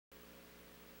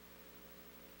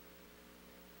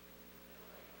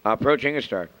approaching a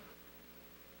start.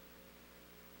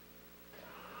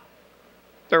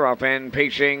 They're off and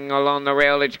pacing along the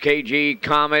rail. It's KG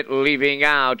Comet leaving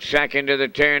out. Second to the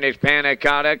turn is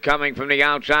Panacotta. Coming from the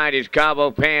outside is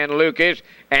Cabo Pan Lucas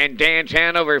and Dance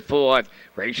Hanover fourth.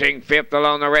 Racing fifth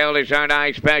along the rail is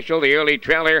R11 Special. The early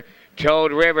trailer,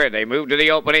 Toad River. They move to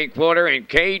the opening quarter, and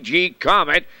KG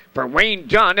Comet for Wayne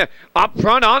Dunn up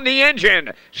front on the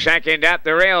engine. Second at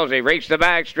the rails. They race the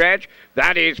backstretch.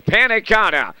 That is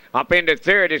Panacotta. Up into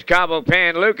third is Cabo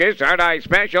Pan Lucas. R11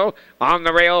 Special on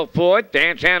the rail fourth.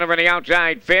 Dance Hanover on the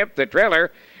outside fifth. The trailer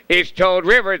is Toad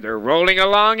River. They're rolling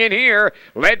along in here,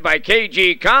 led by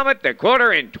KG Comet. The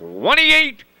quarter in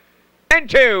 28 and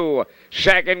 2.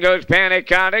 Second goes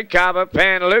Panacotta. Cabo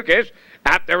Pan Lucas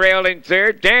at the rail in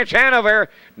third. Dance Hanover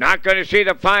not going to see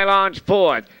the pylons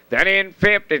fourth. Then in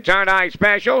fifth, it's R11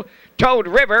 Special. Toad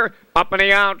River up on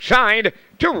the outside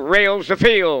to rails the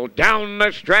field. Down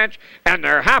the stretch, and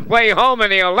they're halfway home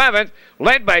in the 11th,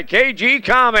 led by KG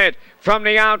Comet. From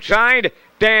the outside,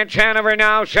 Dance Hanover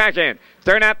now second.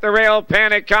 Third at the rail,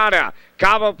 Panacotta.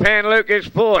 Cabo Pan Lucas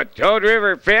fourth. Toad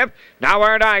River fifth. Now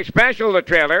R11 Special, the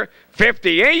trailer.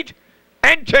 58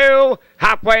 and 2.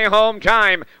 Halfway home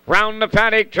time. Round the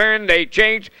paddock turn, they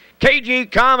chase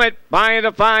KG Comet by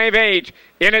the 5/8.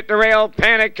 In at the rail,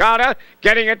 Panacotta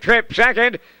getting a trip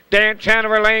second. Dance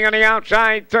Hanover laying on the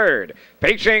outside third.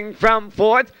 Pacing from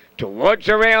fourth towards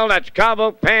the rail, that's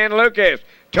Cabo Pan Lucas.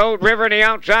 Toad River on the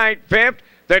outside fifth.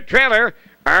 The trailer,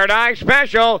 R11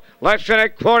 Special, less than a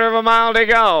quarter of a mile to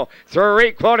go.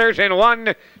 3/4 in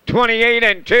 1:28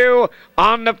 and 2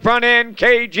 on the front end.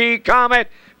 KG Comet,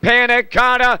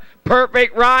 Panacotta,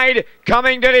 perfect ride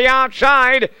coming to the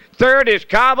outside. Third is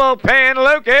Cabo Pan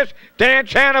Lucas.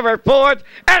 Dance Hanover fourth,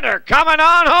 and they're coming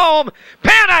on home.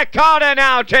 Panacotta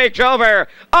now takes over.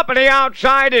 Up on the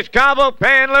outside is Cabo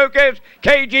Pan Lucas.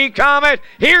 KG Comet,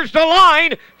 here's the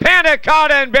line.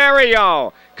 Panacotta and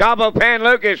Barrio. Cabo Pan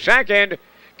Lucas second.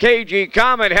 KG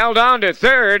Comet held on to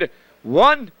third.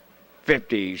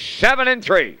 1:57 and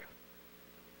 3.